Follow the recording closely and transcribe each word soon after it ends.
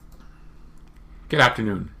Good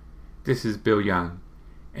afternoon. This is Bill Young,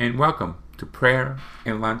 and welcome to Prayer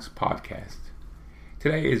and Lunch Podcast.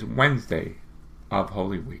 Today is Wednesday of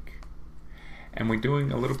Holy Week, and we're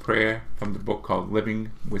doing a little prayer from the book called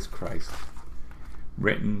Living with Christ,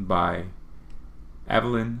 written by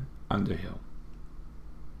Evelyn Underhill.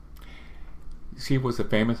 She was a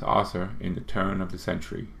famous author in the turn of the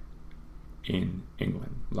century in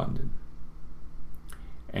England, London,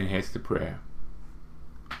 and here's the prayer.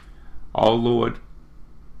 O Lord,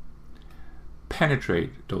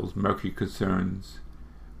 penetrate those murky concerns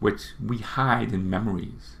which we hide in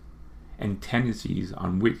memories and tendencies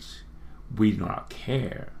on which we do not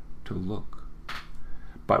care to look,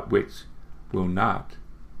 but which will not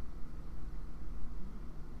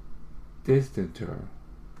distanter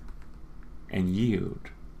and yield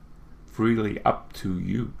freely up to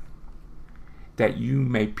you, that you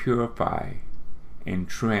may purify and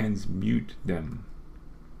transmute them.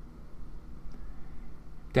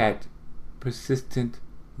 That persistent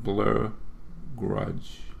blur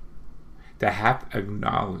grudge, that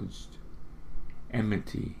half-acknowledged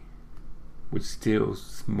enmity, which still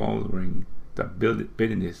smoldering the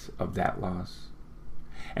bitterness of that loss,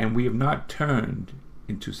 and we have not turned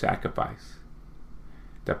into sacrifice,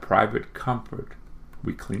 the private comfort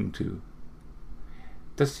we cling to,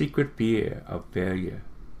 the secret fear of failure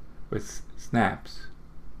which snaps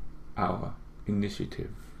our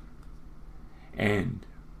initiative, and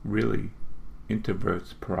really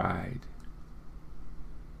introverts pride.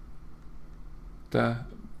 The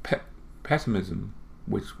pessimism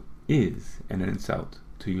which is an insult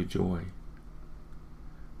to your joy.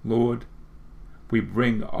 Lord, we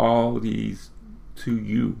bring all these to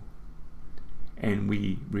you, and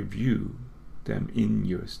we review them in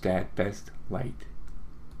your steadfast light.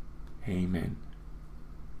 Amen.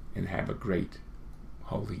 And have a great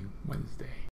Holy Wednesday.